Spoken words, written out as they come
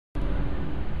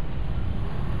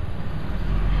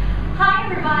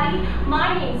everybody.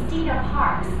 My name's Dina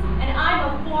Parks, and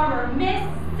I'm a former Miss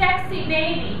Sexy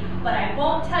Baby, but I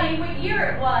won't tell you what year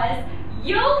it was.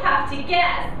 You'll have to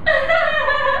guess.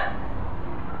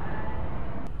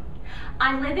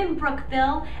 I live in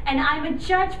Brookville, and I'm a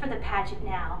judge for the pageant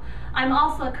now. I'm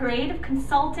also a creative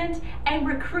consultant and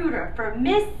recruiter for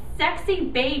Miss Sexy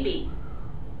Baby.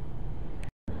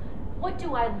 What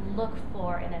do I look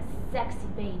for in a sexy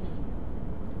baby?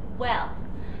 Well,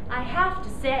 I have to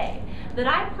say that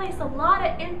I place a lot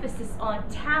of emphasis on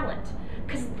talent,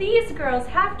 because these girls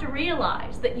have to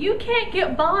realize that you can't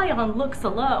get by on looks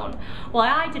alone. Why,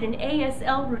 I did an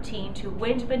ASL routine to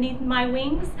Wind Beneath My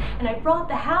Wings, and I brought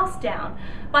the house down.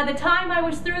 By the time I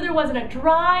was through, there wasn't a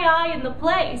dry eye in the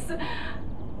place.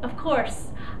 Of course,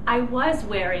 I was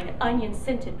wearing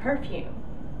onion-scented perfume.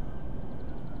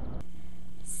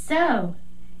 So,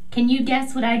 can you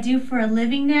guess what I do for a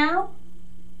living now?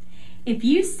 If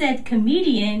you said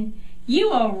comedian,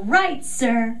 you are right,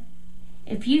 sir.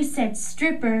 If you said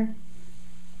stripper,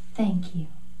 thank you.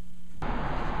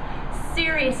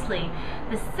 Seriously,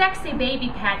 the Sexy Baby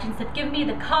pageants have given me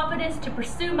the confidence to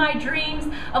pursue my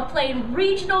dreams of playing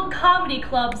regional comedy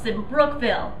clubs in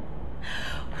Brookville.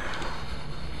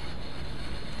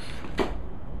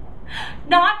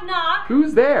 Knock, knock.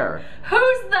 Who's there?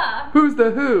 Who's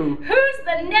the who? Who's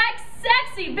the next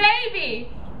sexy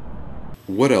baby?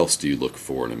 What else do you look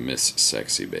for in a Miss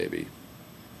Sexy Baby?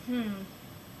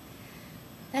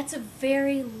 That's a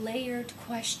very layered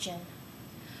question.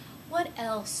 What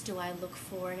else do I look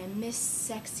for in a Miss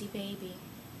Sexy Baby?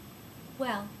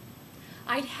 Well,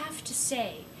 I'd have to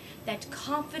say that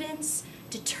confidence,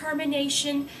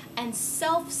 determination, and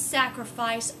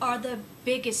self-sacrifice are the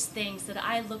biggest things that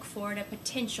I look for in a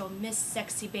potential Miss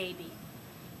Sexy Baby.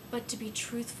 But to be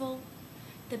truthful,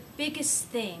 the biggest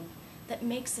thing that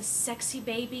makes a sexy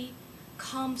baby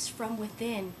comes from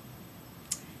within,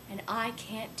 and I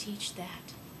can't teach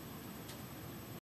that.